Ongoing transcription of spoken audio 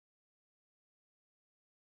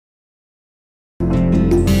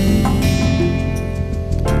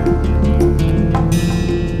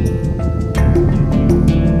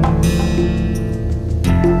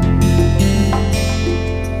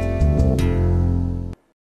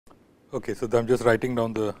Okay, so I am just writing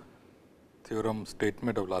down the theorem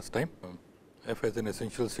statement of last time. F has an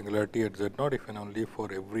essential singularity at Z0 if and only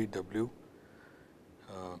for every W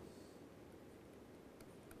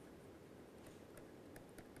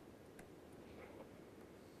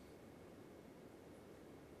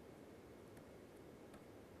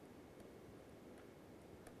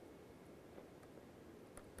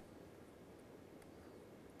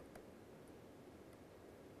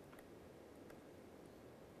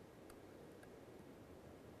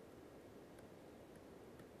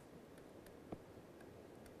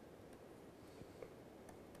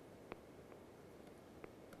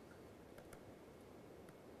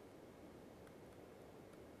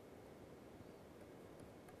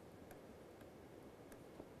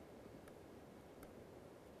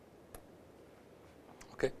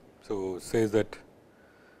Okay. So, says that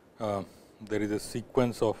there is a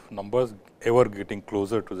sequence of numbers ever getting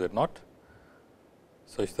closer to Z0,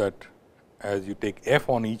 such that as you take f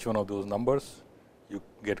on each one of those numbers, you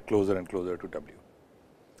get closer and closer to W.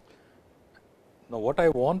 Now, what I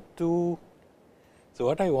want to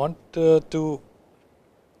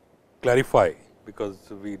clarify, because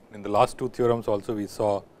we in the last two theorems also we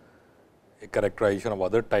saw a characterization of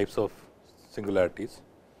other types of singularities,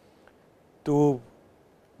 to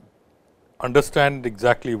understand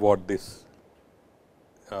exactly what this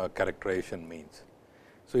characterization means.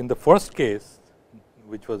 So, in the first case,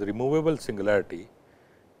 which was removable singularity,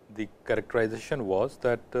 the characterization was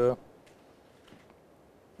that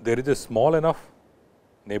there is a small enough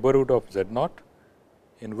neighborhood of Z0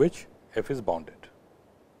 in which f is bounded,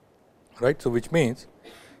 right. So, which means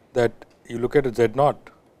that you look at a Z0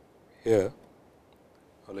 here,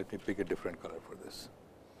 or let me pick a different color for this,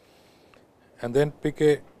 and then pick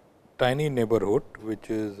a tiny neighborhood which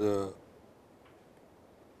is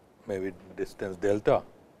maybe distance delta,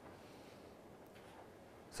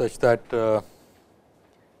 such that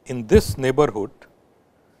in this neighborhood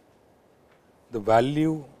the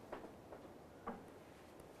value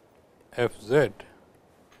f z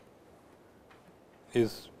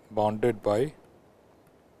is bounded by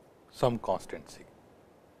some constant c.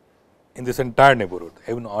 In this entire neighborhood,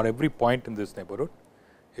 even on every point in this neighborhood,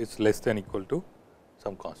 is less than equal to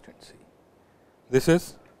some constant c. This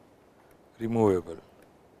is removable.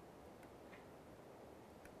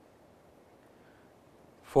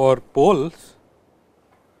 For poles,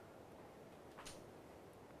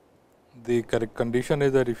 the correct condition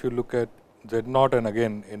is that if you look at Z0 and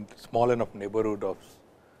again in small enough neighborhood of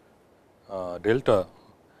delta,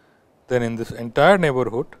 then in this entire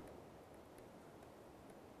neighborhood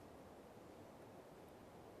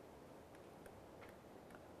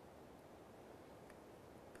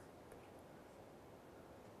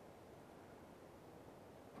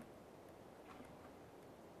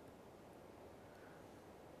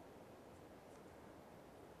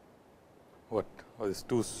what is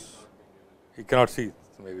two, you cannot see,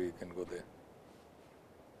 so maybe you can go there.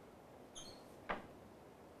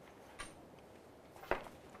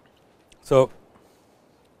 So,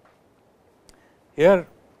 here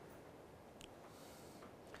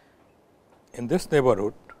in this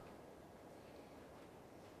neighborhood,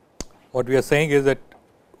 what we are saying is that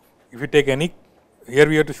if you take any, here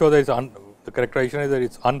we have to show that the characterization is that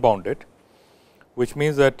it is unbounded, which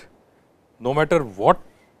means that no matter what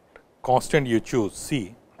constant you choose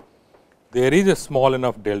c, there is a small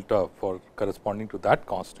enough delta for corresponding to that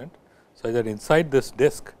constant, such that inside this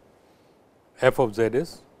disk f of z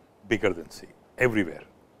is bigger than c everywhere,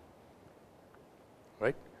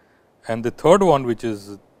 right. And the third one, which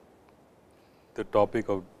is the topic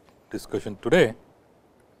of discussion today,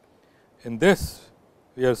 in this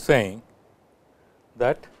we are saying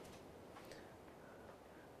that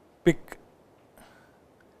pick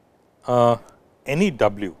any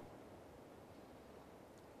w,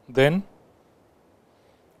 then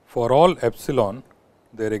for all epsilon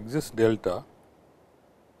there exists delta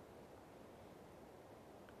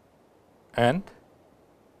and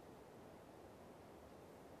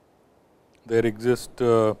there exists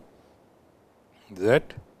z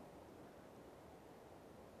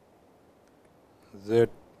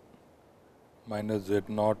minus z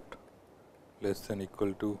naught less than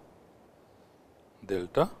equal to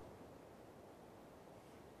delta,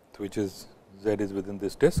 which is z is within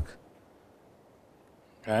this disk,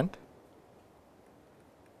 and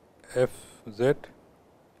f z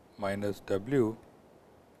minus w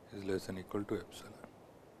is less than equal to epsilon.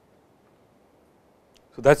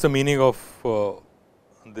 So, that is the meaning of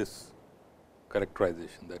this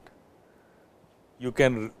characterization, that you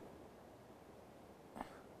can,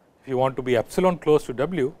 if you want to be epsilon close to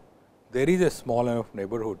w, there is a small enough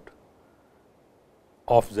neighborhood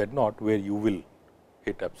of Z naught, where you will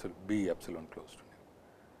hit be epsilon close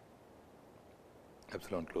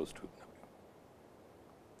to W,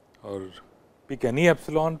 or pick any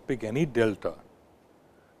epsilon, pick any delta,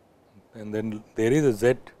 and then there is a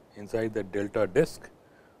Z inside the delta disk,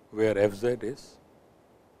 where f z is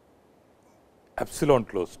epsilon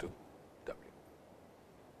close to W.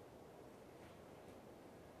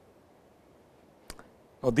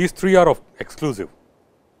 Now, these three are of exclusive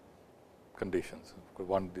conditions, because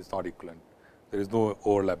one is not equivalent, there is no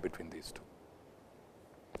overlap between these two,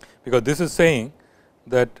 because this is saying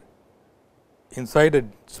that inside a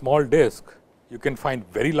small disk you can find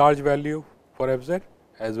very large value for f z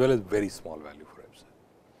as well as very small value for f z.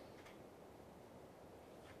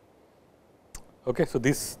 Okay, so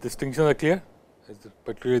these distinctions are clear,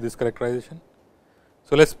 particularly this characterization.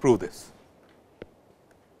 So, let us prove this.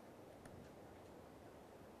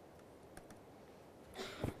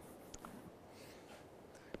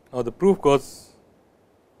 Now, the proof goes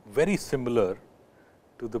very similar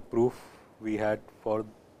to the proof we had for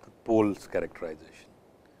the poles characterization.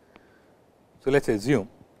 So, let us assume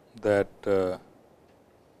that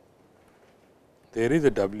there is a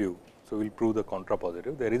W. So, we will prove the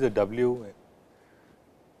contrapositive. There is a W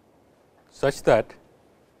such that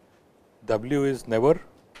W is never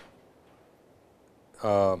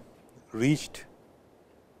reached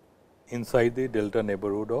inside the delta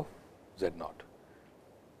neighborhood of Z naught,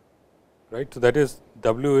 right. So, that is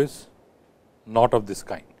W is not of this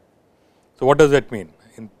kind. So, what does that mean?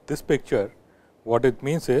 In this picture, what it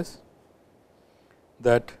means is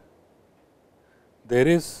that there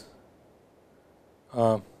is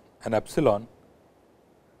an epsilon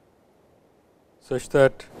such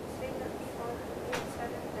that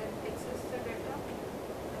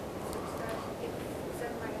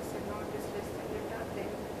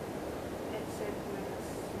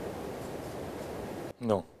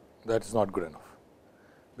no, that is not good enough,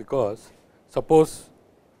 because suppose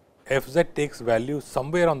f z takes value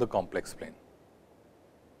somewhere on the complex plane,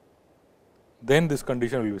 then this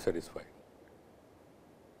condition will be satisfied,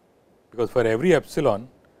 because for every epsilon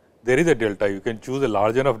there is a delta, you can choose a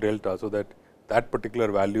large enough delta, so that that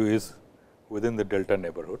particular value is within the delta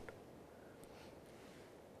neighborhood.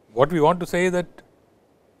 What we want to say is that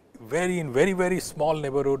in very small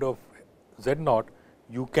neighborhood of Z naught,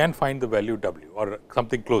 you can find the value W or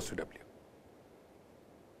something close to W.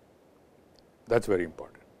 That is very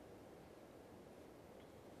important.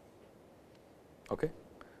 Okay.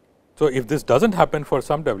 So, if this does not happen for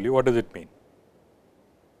some W, what does it mean?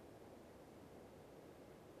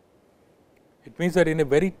 It means that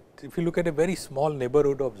if you look at a very small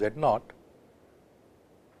neighborhood of Z naught,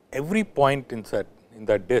 every point in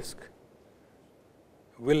that disk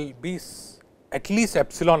will be at least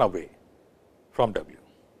epsilon away from W.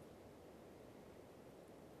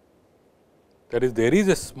 That is, there is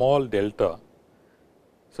a small delta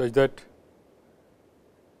such that,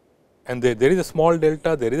 and there is a small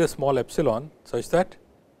delta, there is a small epsilon such that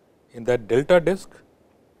in that delta disk,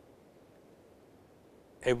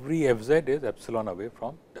 every f z is epsilon away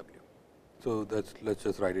from W. So, let us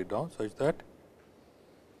just write it down such that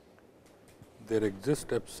there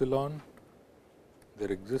exists epsilon,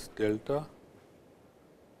 there exists delta,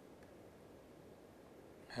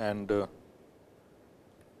 and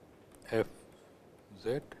f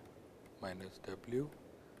z minus W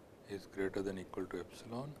is greater than equal to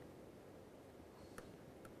epsilon .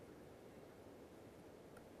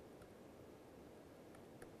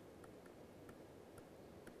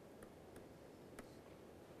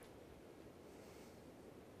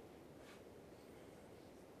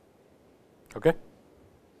 Okay.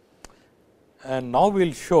 And now we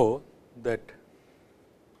will show that,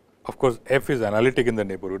 of course, f is analytic in the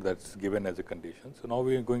neighborhood, that is given as a condition. So, now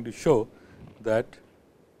we are going to show that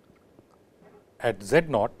at Z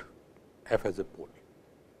naught, f has a pole.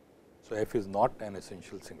 So, f is not an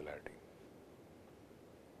essential singularity.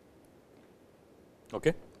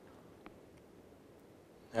 Okay.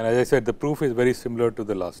 And as I said, the proof is very similar to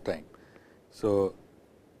the last time. So,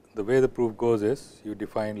 the way the proof goes is, you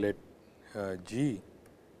define let G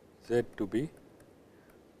Z to be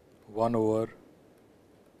 1 over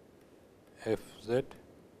f z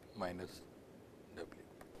minus W,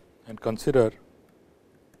 and consider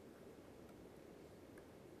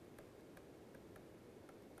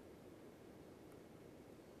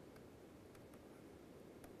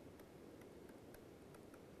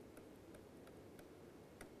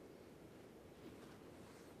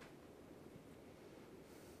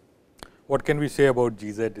what can we say about G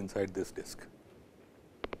z inside this disk.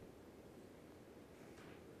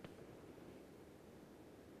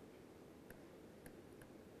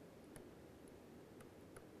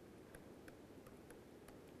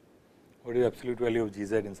 What is the absolute value of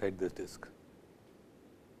Gz inside this disk?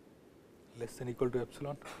 Less than equal to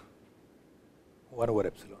epsilon? 1 over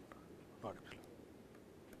epsilon, not epsilon.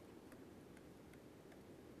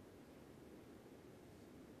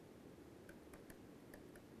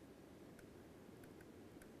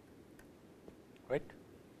 Right?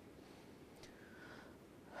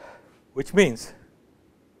 Which means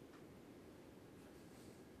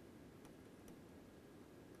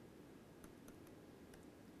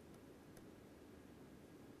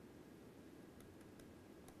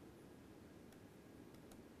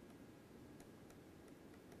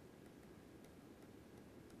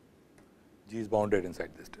G is bounded inside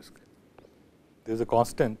this disk. There is a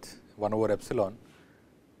constant 1 over epsilon,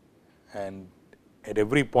 and at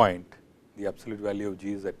every point the absolute value of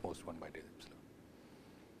G is at most 1 by d epsilon.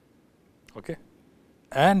 Okay.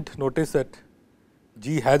 And notice that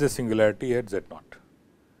G has a singularity at z naught,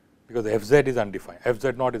 because f z is undefined, f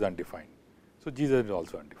z naught is undefined. So, G z is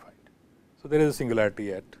also undefined. So, there is a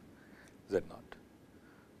singularity at z naught,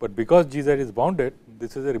 but because G z is bounded,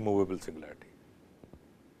 this is a removable singularity.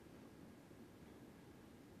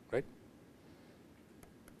 Right?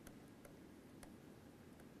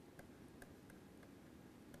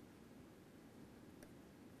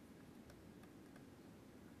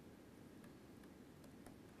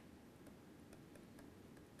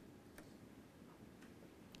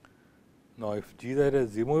 Now, if G z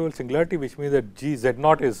is removable singularity, which means that G z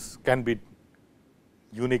naught can be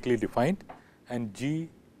uniquely defined, and G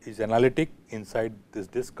is analytic inside this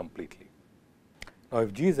disk completely. Now,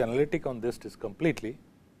 if G is analytic on this disk completely,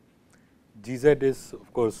 G z is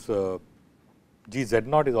of course, G z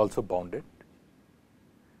naught is also bounded.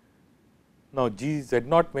 Now, G z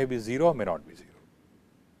naught may be 0 or may not be 0.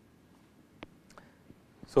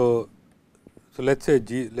 So, let us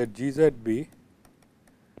say let G z be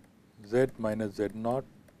z minus z naught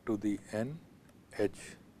to the n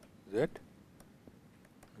h z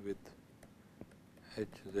with h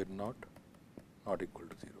z naught not equal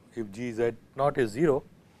to 0. If G z naught is 0,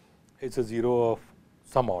 it is a 0 of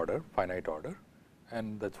some order, finite order,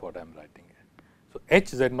 and that is what I am writing here. So, h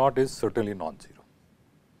z naught is certainly non-zero.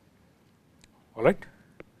 All right.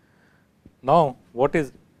 Now, what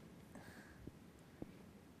is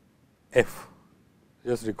f?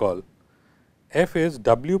 Just recall, f is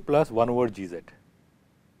w plus 1 over G z,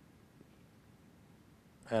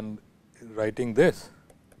 and writing this,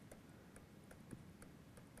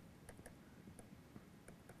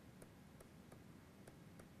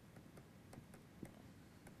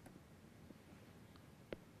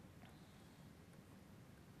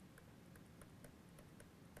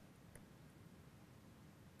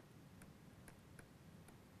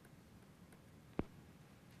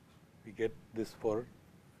 we get this for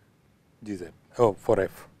G z, for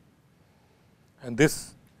f, and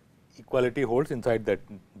this equality holds inside that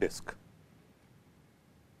disk.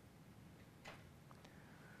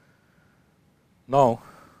 Now,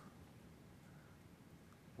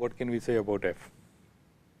 what can we say about f?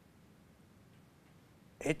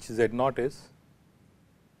 H z naught is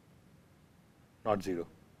not 0.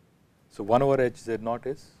 So, 1 over h z naught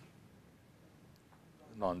is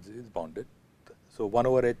is bounded. So, 1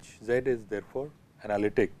 over h z is therefore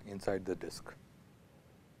analytic inside the disk.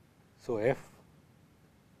 So, f,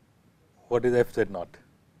 what is f z naught?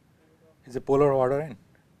 Is a polar of order n.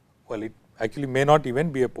 Well, it actually may not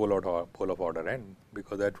even be a pole of order n,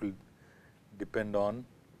 because that will depend on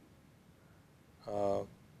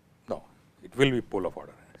no, it will be pole of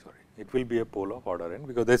order n, sorry, it will be a pole of order n,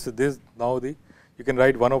 because this now you can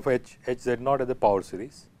write 1 of h z naught as a power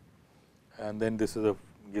series, and then this is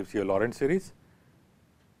gives you a Lorentz series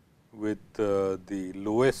with the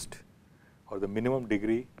lowest or the minimum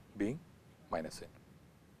degree being minus n.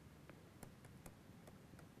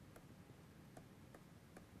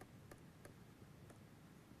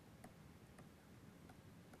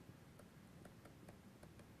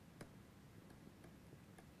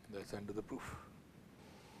 That is under the proof.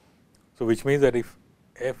 So, which means that if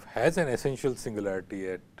f has an essential singularity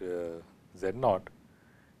at z naught,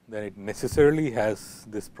 then it necessarily has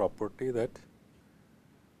this property that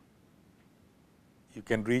you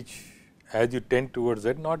can reach, as you tend towards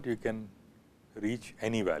z naught, you can reach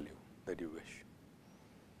any value that you wish,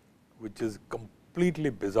 which is completely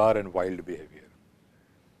bizarre and wild behavior.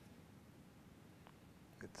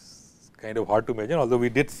 It is kind of hard to imagine, although we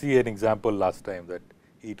did see an example last time that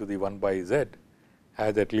e to the 1 by z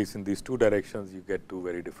has, at least in these two directions, you get two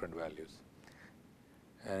very different values.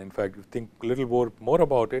 And in fact, if you think a little more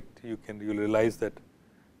about it, you will realize that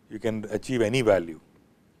you can achieve any value,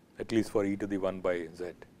 at least for e to the 1 by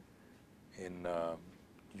z in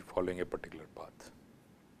following a particular path.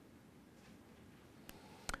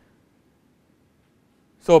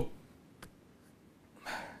 So,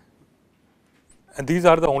 and these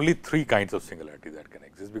are the only three kinds of singularity that can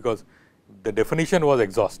exist, because the definition was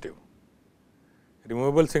exhaustive.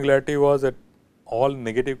 Removable singularity was that all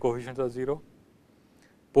negative coefficients are 0.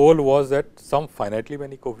 Pole was that some finitely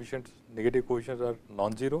many coefficients, negative coefficients are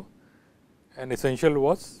non-zero, and essential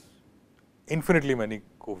was infinitely many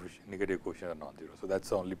negative coefficients are non-zero. So, that is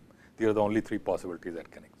the only, these are the only three possibilities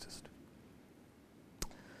that can exist.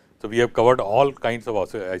 So, we have covered all kinds of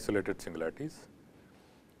isolated singularities.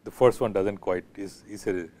 The first one does not quite is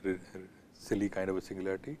a silly kind of a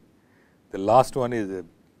singularity. The last one is a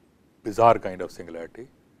bizarre kind of singularity.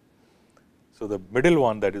 So, the middle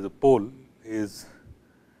one, that is a pole, is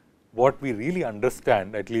what we really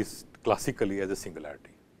understand, at least classically, as a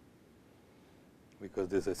singularity, because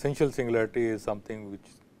this essential singularity is something which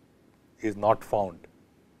is not found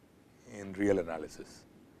in real analysis.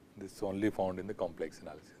 This is only found in the complex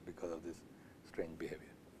analysis because of this strange behavior.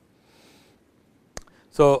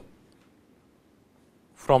 So,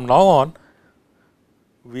 from now on,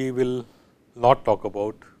 we will not talk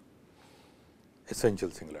about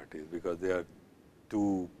essential singularities, because they are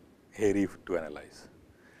too hairy to analyze.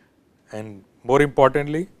 And more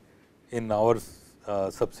importantly, in our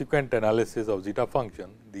subsequent analysis of zeta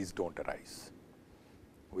function, these do not arise,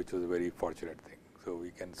 which is a very fortunate thing. So,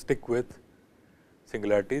 we can stick with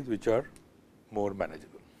singularities which are more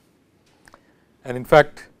manageable. And in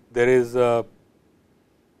fact, there is a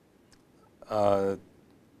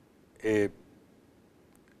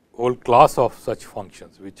whole class of such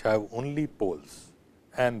functions which have only poles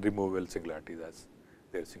and removable singularities as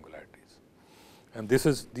their singularities. And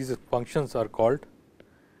these functions are called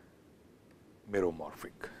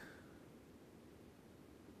meromorphic.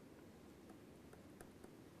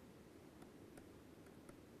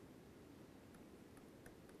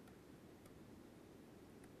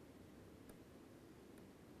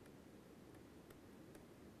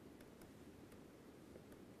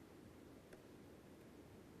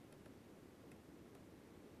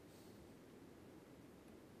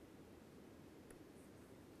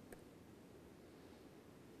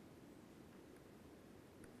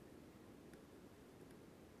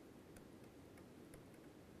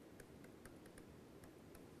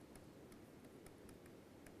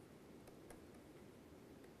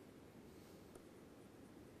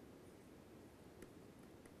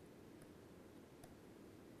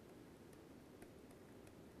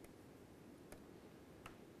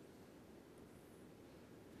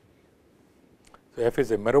 So, f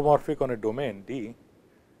is a meromorphic on a domain D,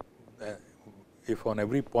 if on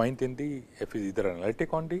every point in D, f is either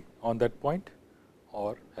analytic on D on that point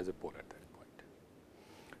or has a pole at that point.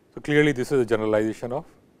 So, clearly this is a generalization of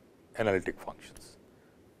analytic functions.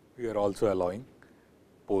 We are also allowing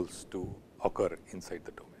poles to occur inside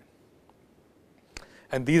the domain.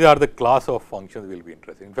 And these are the class of functions we will be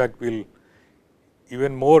interested in. In fact, we will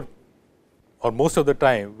even more or most of the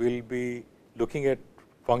time we will be looking at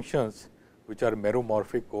functions which are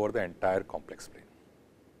meromorphic over the entire complex plane.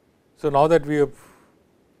 So, now that we have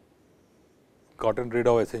gotten rid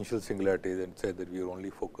of essential singularities and said that we are only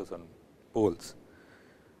focused on poles,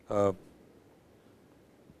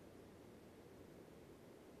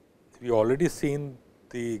 we already seen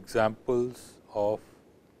the examples of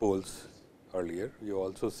poles earlier. We have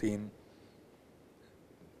also seen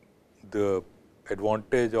the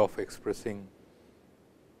advantage of expressing,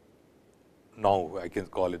 now I can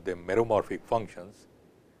call it the meromorphic functions,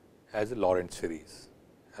 as a Lorentz series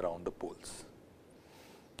around the poles.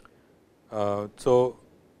 So,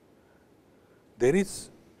 there is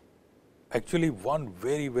actually one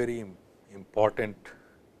very important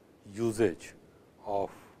usage of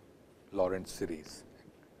Lorentz series,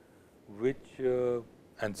 which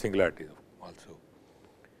and singularities also,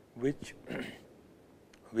 which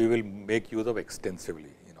we will make use of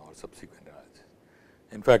extensively in our subsequent analysis.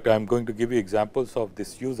 In fact, I am going to give you examples of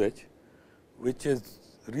this usage, which is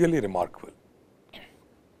really remarkable,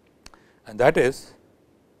 and that is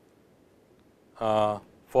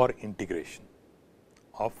for integration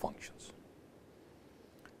of functions.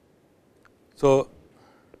 So,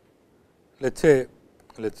 let us say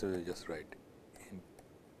just write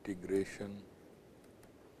integration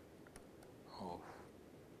of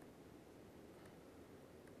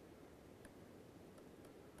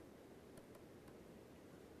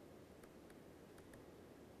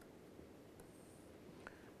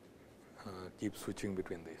keep switching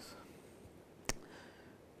between these.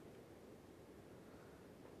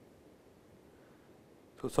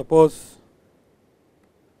 So, suppose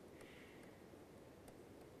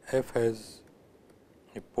f has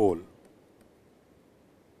a pole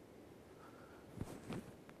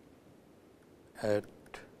at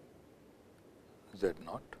z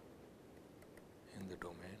naught in the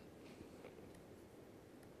domain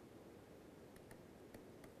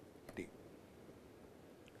D.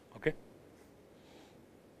 Okay.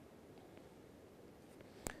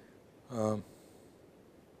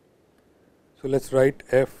 So, let us write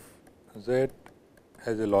f z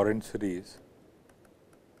as a Lorentz series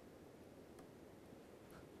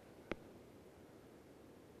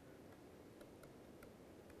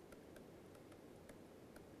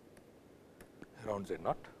around z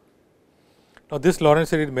naught. Now, this Lorentz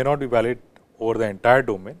series may not be valid over the entire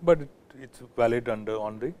domain, but it is valid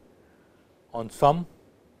on some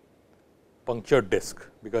punctured disk,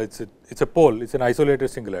 because it is a pole, it is an isolated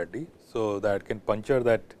singularity. So, that can puncture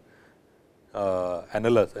that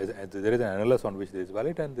annulus, there is an annulus on which this is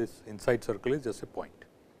valid, and this inside circle is just a point.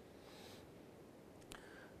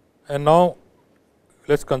 And now,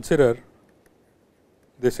 let us consider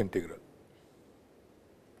this integral.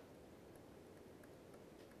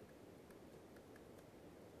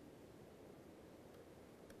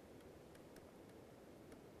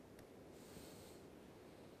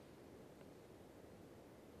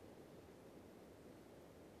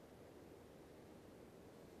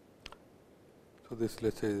 So, this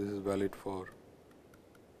let us say this is valid for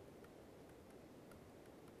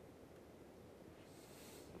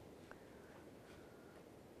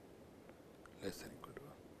less than equal to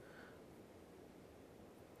 1.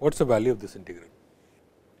 What is the value of this integral?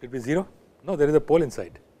 It will be 0? No, there is a pole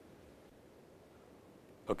inside.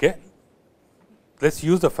 Okay. Let us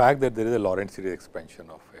use the fact that there is a Lorentz series expansion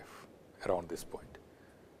of f around this point.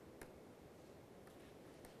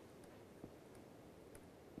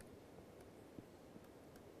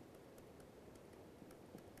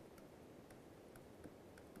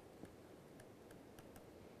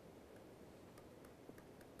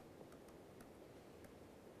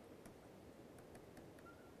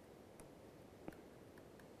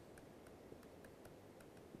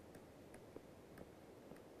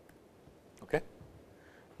 Okay.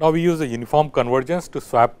 Now, we use a uniform convergence to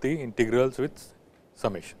swap the integrals with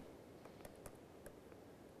summation.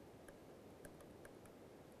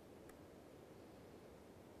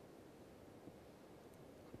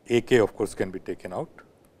 A k of course, can be taken out,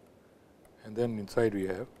 and then inside we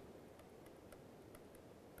have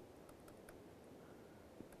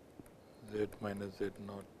z minus z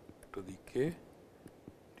naught to the k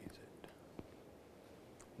dz.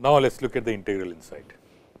 Now, let us look at the integral inside.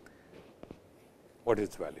 What is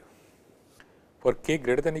its value? For k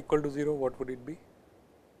greater than or equal to 0, what would it be?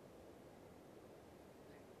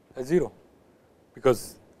 0,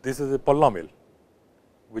 because this is a polynomial,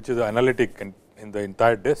 which is analytic in the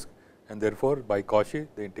entire disk, and therefore, by Cauchy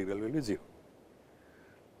the integral will be 0.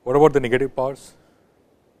 What about the negative powers?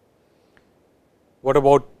 What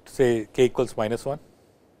about say k equals minus 1?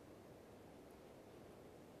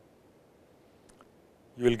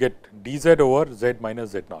 You will get dz over z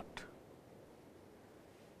minus z naught.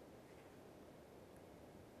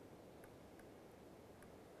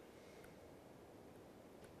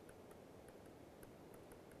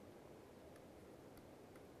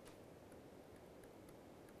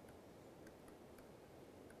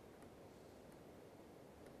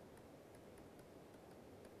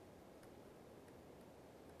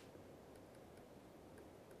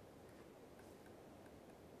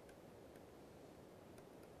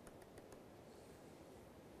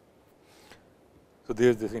 So, there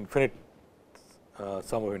is this infinite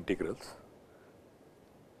sum of integrals.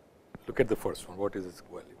 Look at the first one, what is its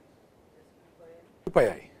value? 2 pi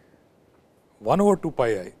I, 1 over 2 pi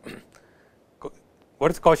I.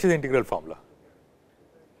 What is Cauchy's integral formula?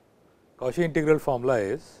 Cauchy integral formula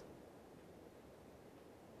is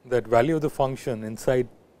that value of the function inside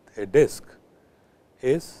a disk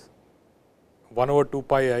is 1 over 2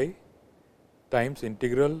 pi I times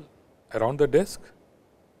integral around the disk,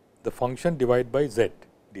 the function divided by z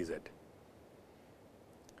dz,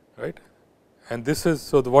 right. And this is,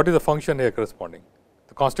 so what is the function here corresponding?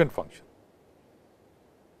 The constant function.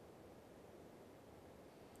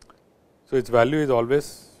 So, its value is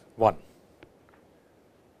always 1.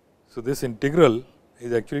 So, this integral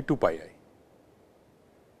is actually 2 pi I.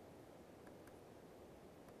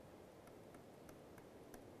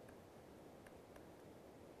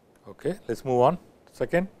 Okay, let us move on.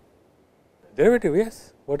 Second derivative,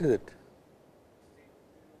 yes, what is it?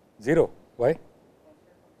 0. Why?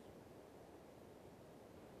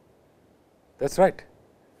 That is right.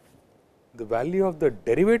 The value of the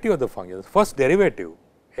derivative of the function, the first derivative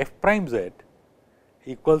f prime z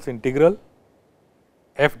equals integral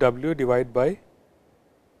f w divided by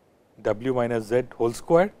w minus z whole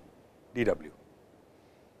square dw.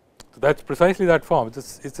 So, that is precisely that form, it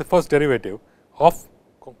is the first derivative of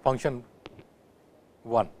function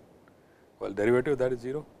 1? Well, derivative that is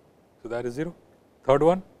 0. So, that is 0. Third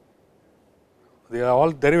one, they are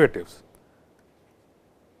all derivatives.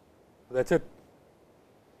 That is it.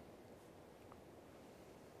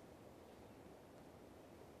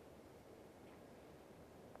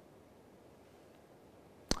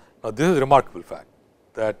 Now, this is a remarkable fact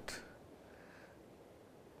that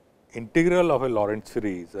integral of a Lorentz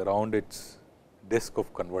series around its disk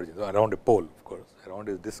of convergence, around a pole of course, around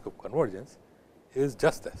its disk of convergence is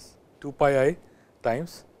just this 2 pi I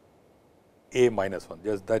times a minus 1,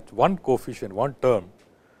 just that one coefficient, one term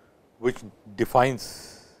which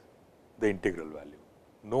defines the integral value,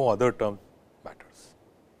 no other term matters.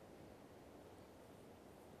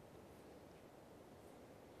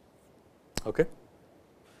 Okay.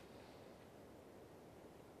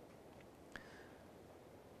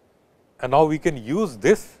 And now we can use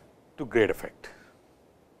this to great effect.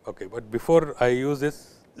 Okay, but before I use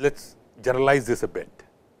this, let us generalize this a bit.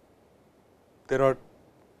 There are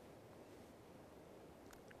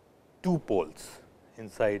two poles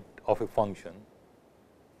inside of a function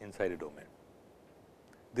inside a domain.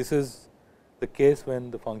 This is the case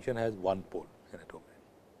when the function has one pole in a domain.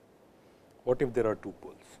 What if there are two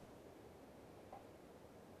poles?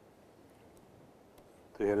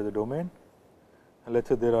 So, here is the domain, and let us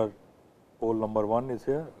say there are pole number 1 is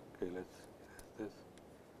here. Okay, let us this.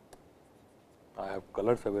 I have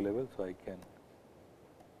colors available, so I can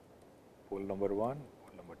pole number 1,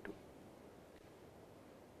 pole number 2.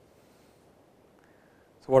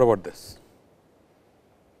 So, what about this?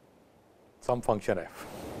 Some function f.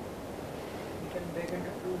 You can break into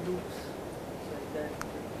two loops like that.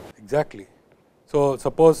 Exactly. So,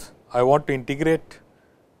 suppose I want to integrate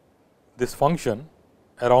this function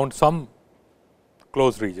around some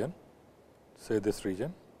closed region, say this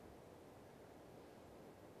region.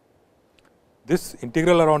 This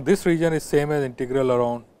integral around this region is same as integral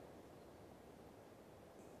around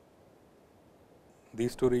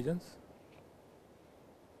these two regions,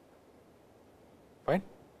 fine,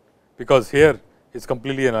 because here it is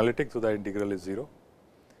completely analytic. So, the integral is 0,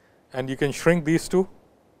 and you can shrink these two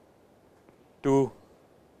to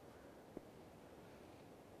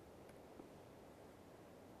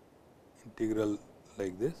integral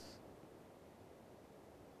like this.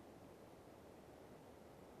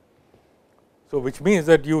 So, which means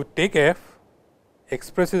that you take f,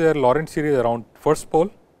 express it as Lorentz series around first pole,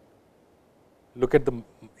 look at the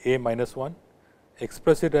a minus 1,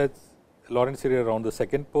 express it as Lorentz series around the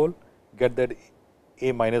second pole, get that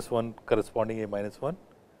a minus 1 corresponding a minus 1,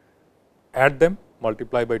 add them,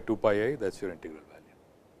 multiply by 2 pi I, that is your integral value.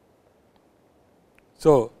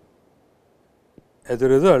 So, as a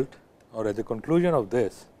result or as a conclusion of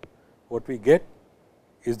this, what we get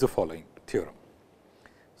is the following theorem.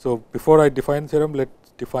 So, before I define theorem, let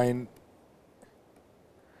us define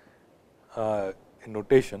a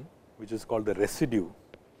notation which is called the residue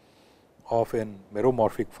of an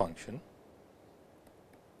meromorphic function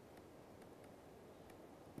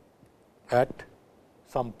at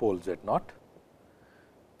some pole z naught,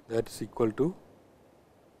 that is equal to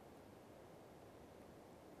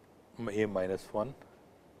a minus 1,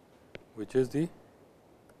 which is the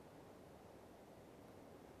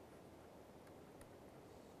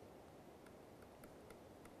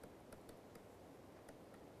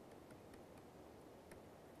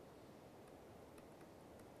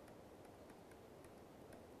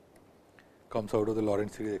comes out of the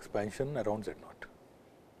Lorentz series expansion around z naught,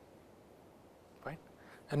 fine.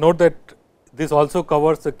 And note that this also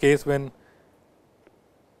covers the case when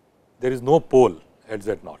there is no pole at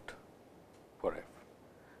z naught for f.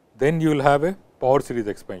 Then you will have a power series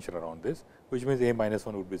expansion around this, which means a minus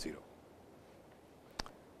 1 would be 0.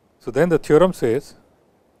 So, then the theorem says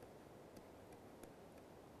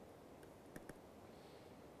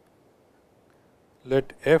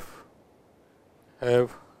let f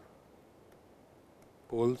have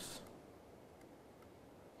poles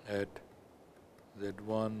at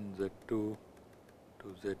z1, z2 to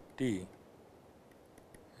zt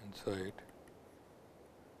inside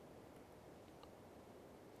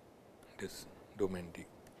this domain D.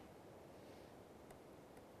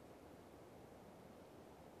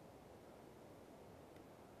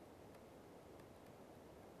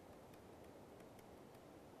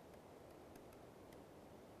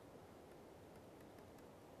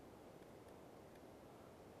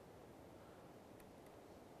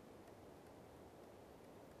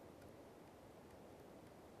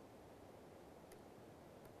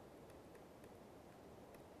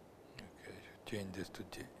 Change this to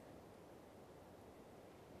J.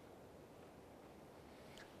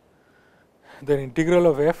 then integral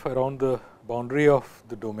of f around the boundary of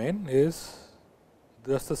the domain is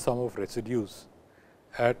just the sum of residues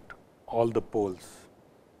at all the poles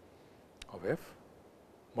of f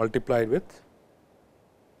multiplied with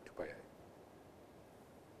 2 pi I.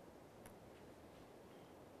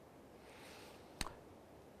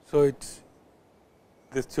 So, it is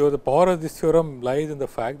this the power of this theorem lies in the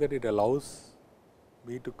fact that it allows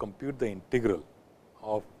me to compute the integral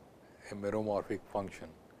of a meromorphic function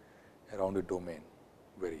around a domain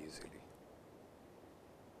very easily.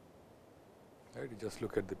 Right, you just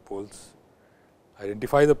look at the poles,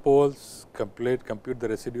 identify the poles, compute the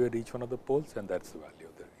residue at each one of the poles, and that is the value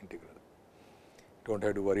of the integral. Do not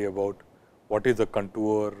have to worry about what is the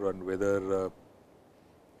contour and whether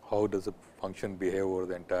how does the function behave over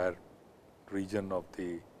the entire region of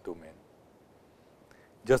the domain.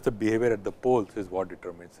 Just the behavior at the poles is what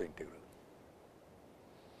determines the integral.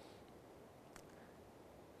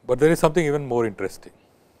 But there is something even more interesting.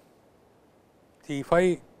 See, if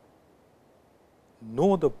I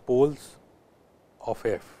know the poles of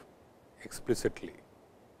f explicitly,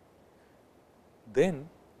 then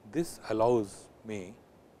this allows me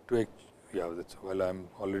to, I am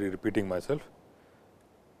already repeating myself.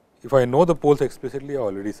 If I know the poles explicitly, I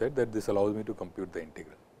already said that this allows me to compute the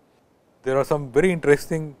integral. There are some very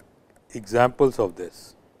interesting examples of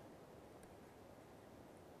this.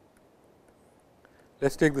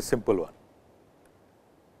 Let us take the simple one.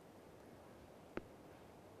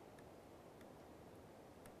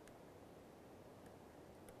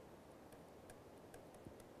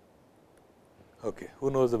 Okay, who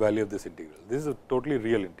knows the value of this integral? This is a totally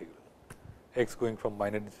real integral, x going from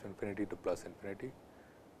minus infinity to plus infinity,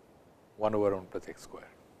 1 over 1 plus x square.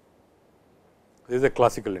 This is a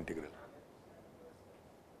classical integral.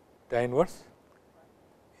 Tan inverse?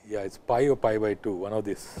 Yeah, it is pi or pi by 2, one of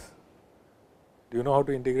these. Do you know how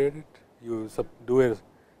to integrate it? You do a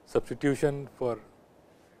substitution for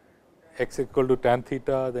x equal to tan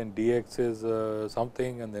theta, then dx is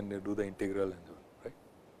something, and then you do the integral and so on, right.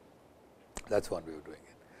 That is one way of doing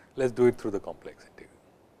it. Let us do it through the complex integral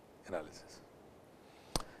analysis.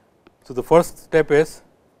 So, the first step is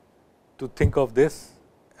to think of this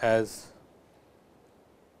as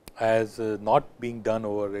not being done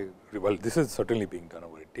over a, well, this is certainly being done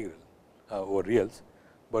over integral, over reals,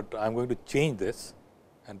 but I am going to change this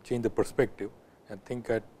and change the perspective and think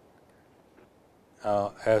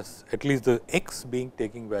as at least the x being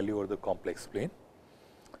taking value over the complex plane,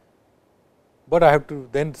 but I have to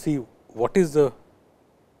then see what is the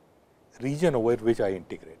region over which I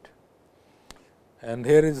integrate, and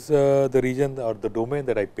here is the region or the domain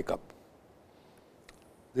that I pick up.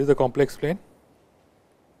 This is the complex plane.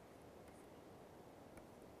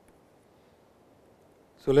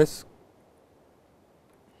 So, let us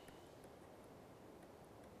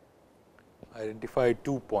identify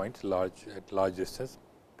 2 points at large distance,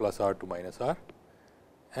 plus r to minus r,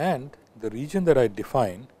 and the region that I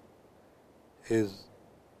define is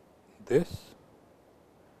this,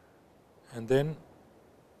 and then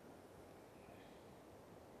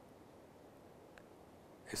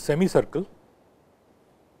a semicircle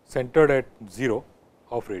centered at 0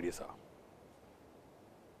 of radius r.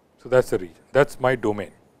 So, that is the region, that is my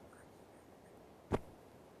domain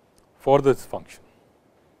for this function.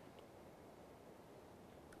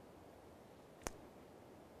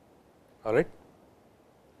 All right.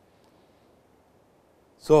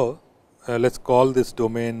 So, let us call this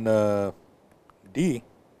domain D,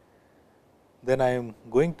 then I am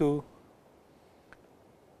going to,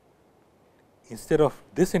 instead of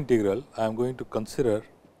this integral, I am going to consider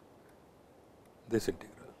this integral.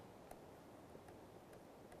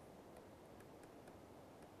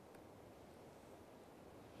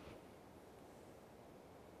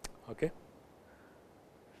 Okay.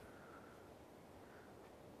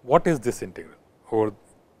 What is this integral over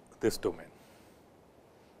this domain?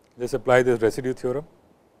 Let us apply this residue theorem.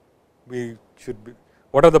 We should be,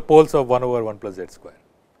 what are the poles of 1 over 1 plus z square?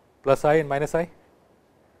 Plus I and minus I.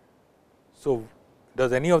 So,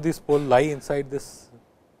 does any of these poles lie inside this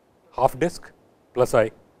half disk? Plus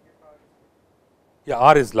I. Yeah,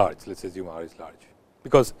 r is large. Let us assume r is large,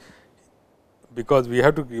 because we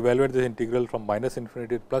have to evaluate this integral from minus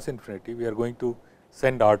infinity to plus infinity. We are going to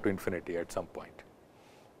send r to infinity at some point.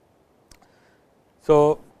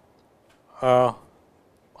 So,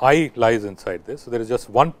 I lies inside this. So, there is just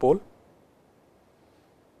one pole.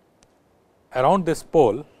 Around this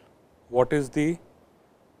pole, what is the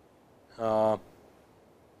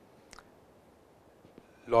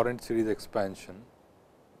Lorentz series expansion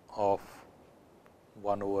of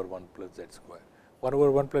 1 over 1 plus z square? 1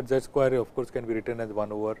 over 1 plus z square of course can be written as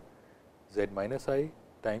 1 over z minus I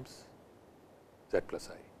times z plus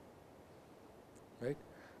I, right.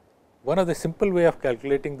 One of the simple way of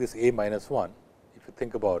calculating this a minus 1, if you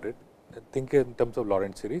think about it, think in terms of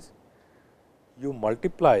Lorentz series, you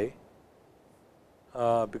multiply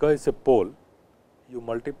because it is a pole, you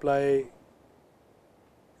multiply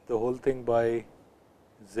the whole thing by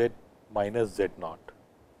z minus z naught.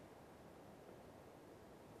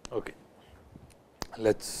 Okay.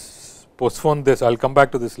 Let us postpone this, I will come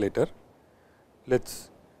back to this later. Let us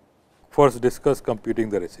first discuss computing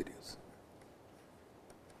the residues.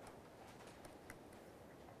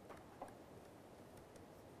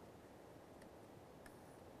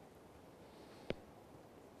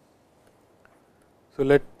 So,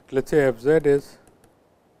 let us say f z is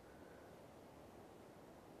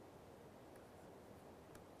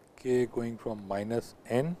k going from minus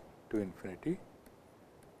n to infinity,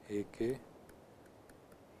 a k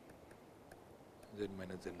z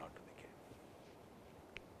minus z naught to the k,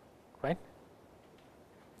 fine.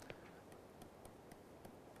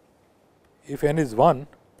 If n is 1,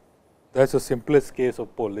 that is the simplest case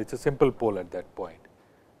of pole, it is a simple pole at that point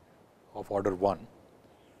of order 1.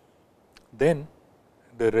 Then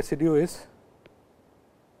the residue is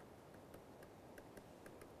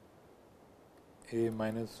a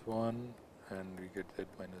minus 1 and we get z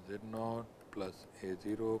minus z naught plus a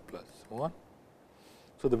 0 plus 1.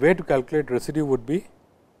 So, the way to calculate residue would be,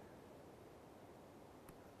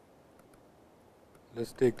 let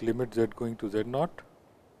us take limit z going to z naught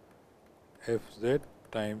f z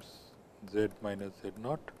times z minus z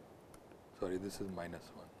naught, sorry this is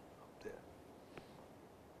minus 1 up there,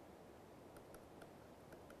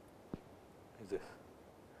 is this,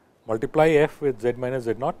 multiply f with z minus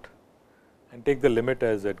z naught and take the limit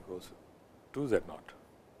as z goes to z naught,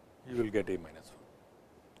 you will get a minus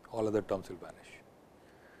 1, all other terms will vanish.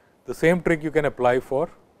 The same trick you can apply for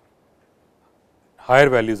higher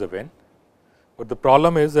values of n, but the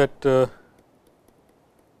problem is that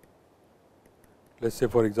let us say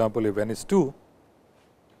for example, if n is 2,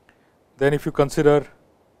 then if you consider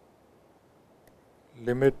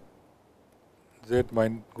limit z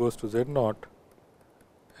goes to z naught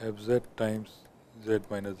f z times z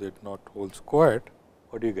minus z naught whole squared,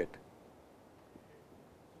 what do you get?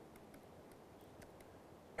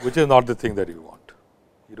 Which is not the thing that you want.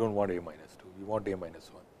 You do not want a minus 2, you want a minus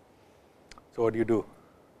 1. So, what do you do?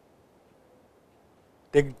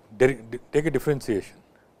 Take a differentiation,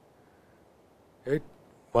 right.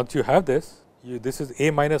 Once you have this, this is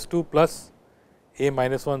a minus 2 plus a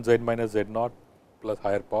minus 1 z minus z naught plus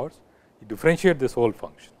higher powers, you differentiate this whole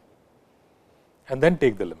function and then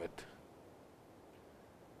take the limit.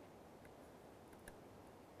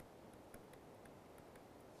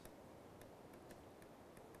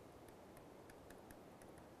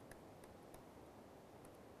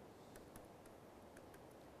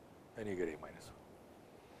 And you get a minus 1.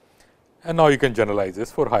 And now you can generalize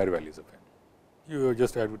this for higher values of n. You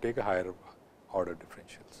just have to take a higher order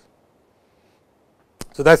differentials.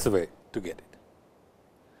 So, that is the way to get it.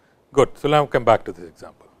 Good. So, now come back to this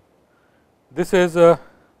example. This is a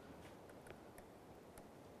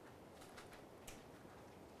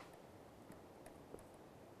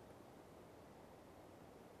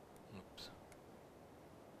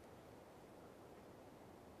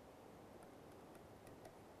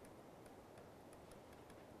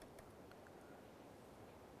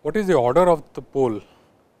what is the order of the pole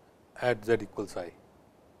at z equals I?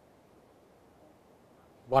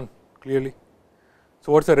 1 clearly.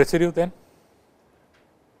 So, what is the residue then?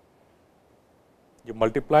 You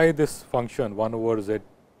multiply this function 1 over z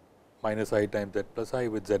minus I times z plus I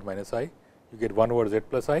with z minus I, you get 1 over z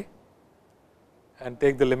plus I and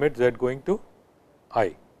take the limit z going to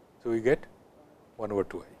I. So, we get 1 over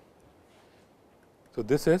 2 I. So,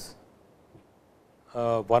 this is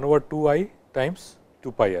 1 over 2 I times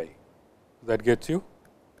 2 pi I, that gets you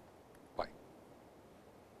pi.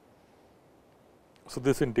 So,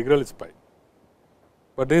 this integral is pi,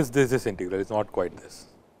 but this integral is not quite this.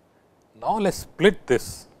 Now, let us split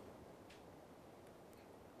this,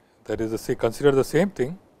 that is to say consider the same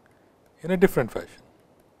thing in a different fashion.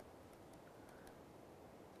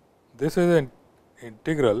 This is an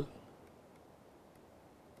integral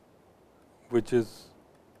which is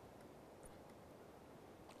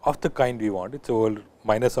of the kind we want, it is over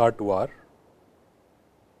minus r to r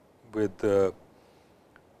with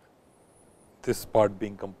this part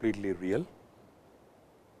being completely real,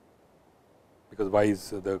 because y is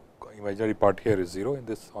the imaginary part here is 0 in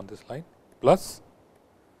this on this line, plus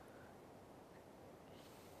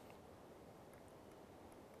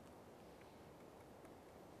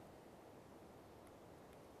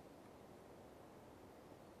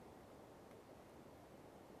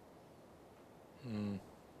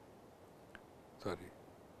sorry,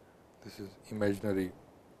 this is imaginary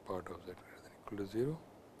part of z greater than equal to 0.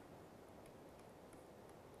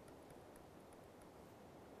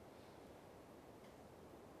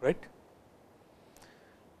 Right.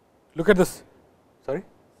 Look at this, sorry,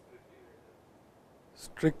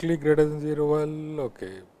 strictly greater than 0. Well,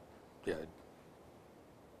 okay, yeah,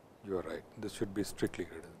 you are right. This should be strictly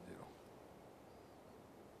greater than 0.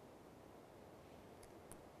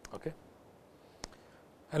 Okay.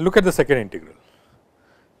 And look at the second integral.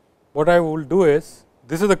 What I will do is,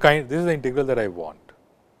 this is the integral that I want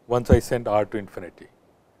once I send r to infinity.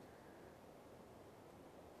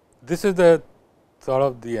 This is the sort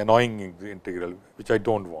of the annoying integral which I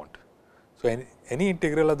do not want. So, any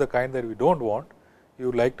integral of the kind that we do not want, you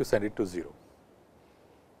would like to send it to 0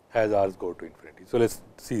 as r's go to infinity. So, let us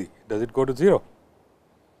see, does it go to 0?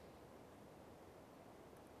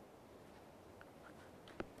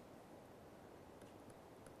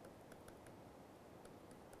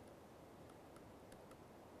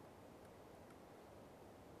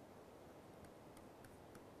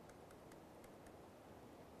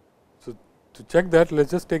 So, to check that, let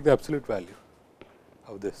us just take the absolute value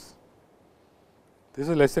of this. This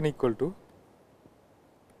is less than or equal to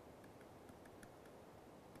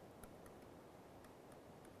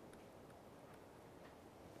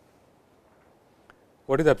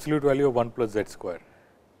what is the absolute value of 1 plus z square?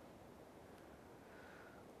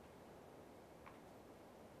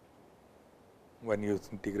 When you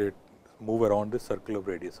integrate, move around this circle of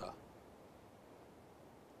radius r.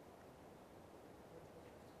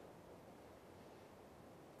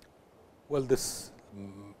 Well, this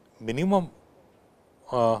minimum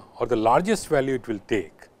or the largest value it will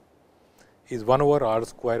take is 1 over r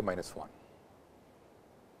square minus 1,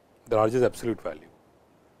 the largest absolute value.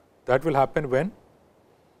 That will happen when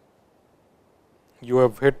you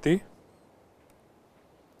have hit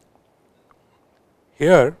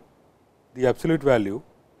here the absolute value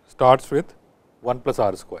starts with 1 plus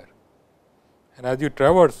r square, and as you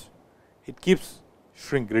traverse it keeps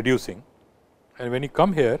reducing, and when you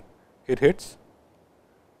come here it hits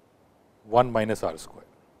 1 minus r square,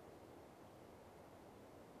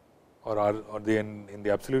 or r, or in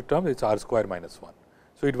the absolute term it is r square minus 1.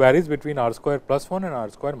 So, it varies between r square plus 1 and r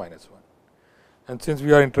square minus 1, and since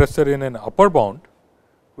we are interested in an upper bound,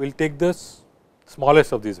 we will take this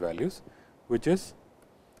smallest of these values, which is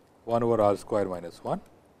 1 over r square minus 1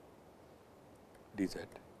 dz.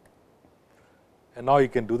 And now you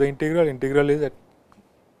can do the integral. Integral is that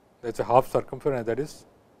is a half circumference, that is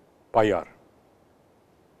pi r.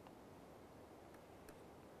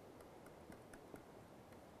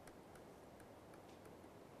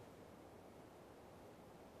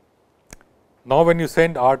 Now, when you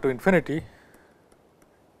send r to infinity,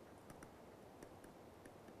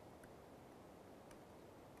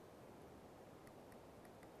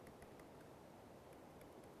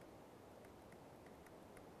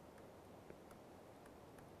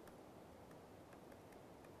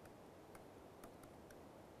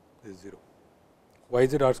 this is 0. Why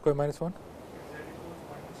is it r square minus 1?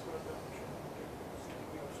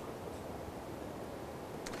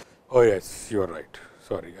 Oh yes, you are right.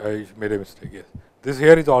 Sorry, I made a mistake. Yes, this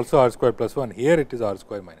here is also r square plus 1. Here it is r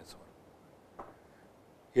square minus 1.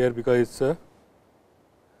 Here, because it is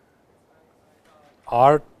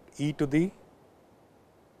r e to the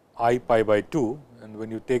I pi by 2, and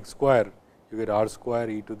when you take square, you get r square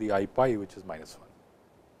e to the I pi, which is minus 1.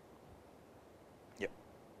 Yeah.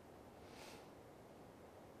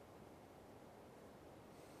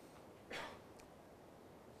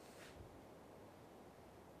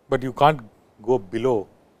 But you can't go below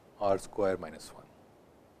r square minus 1.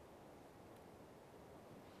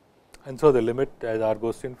 And so, the limit as r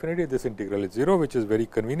goes to infinity, this integral is 0, which is very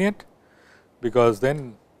convenient, because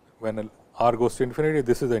then when r goes to infinity,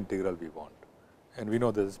 this is the integral we want, and we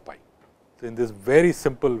know this is pi. So, in this very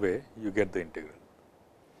simple way, you get the integral.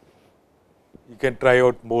 You can try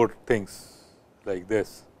out more things like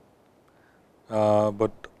this,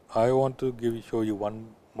 but I want to show you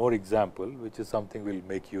one more example, which is something we will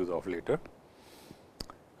make use of later,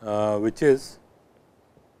 which is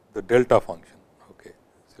the delta function. Okay.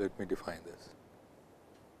 So, let me define this.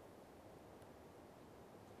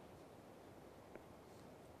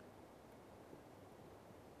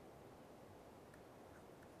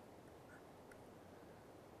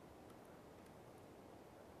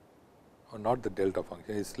 Or not the delta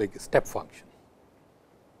function, it is like a step function.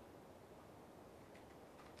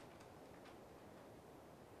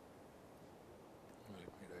 Let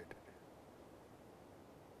me write it.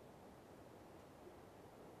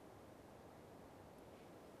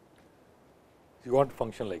 You want a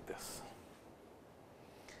function like this.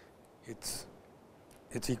 It's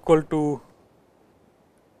it's equal to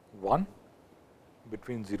 1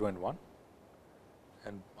 between 0 and 1,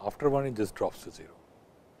 and after 1 it just drops to 0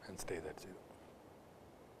 and stays at 0.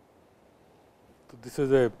 So, this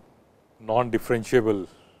is a non differentiable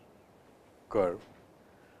curve,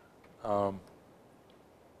 and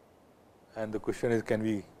the question is, can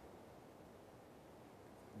we,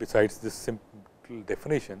 besides this simple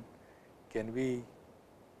definition, can we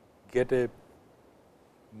get a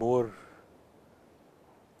more,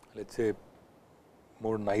 let us say,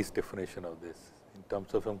 more nice definition of this in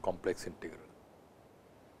terms of some complex integral.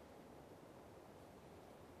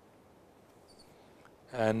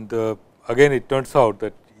 And again it turns out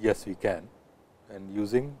that yes, we can, and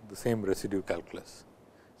using the same residue calculus.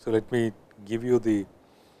 So, let me give you the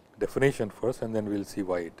definition first, and then we will see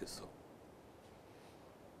why it is so.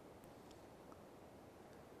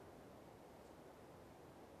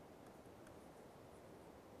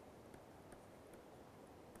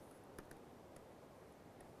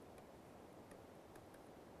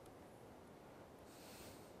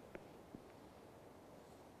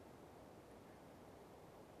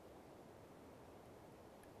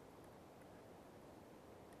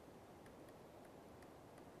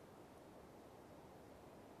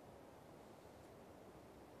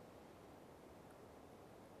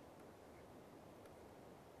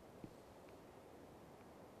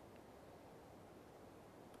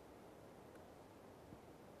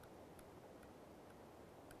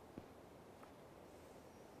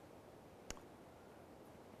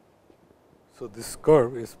 So, this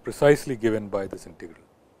curve is precisely given by this integral.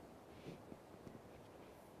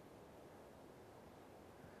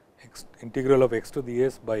 Integral of x to the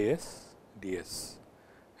s by s ds,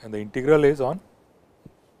 and the integral is on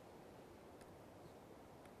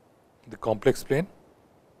the complex plane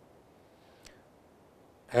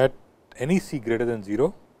at any c greater than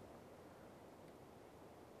 0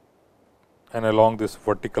 and along this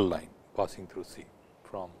vertical line passing through c,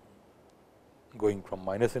 from going from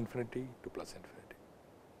minus infinity to plus infinity.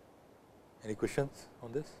 Any questions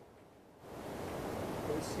on this?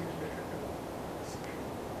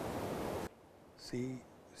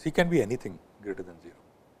 C can be anything greater than 0,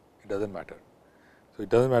 it does not matter. So, it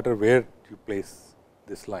does not matter where you place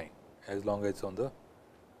this line, as long as it is on the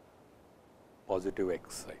positive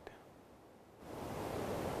x side.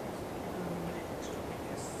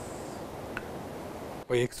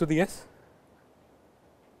 Why x to the s?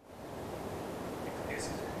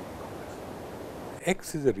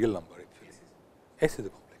 X is a real number actually, s is a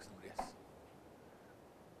complex number, yes.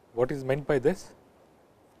 What is meant by this?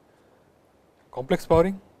 Complex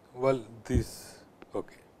powering? Well, this,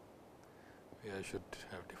 okay, I should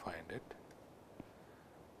have defined it.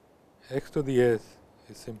 X to the s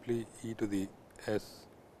is simply e to the s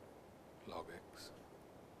log x.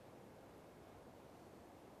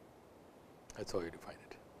 That is how you define it.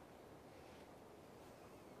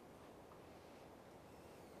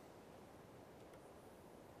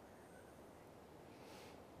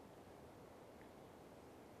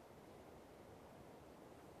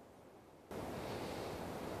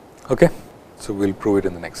 Okay. So, we will prove it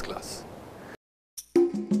in the next class.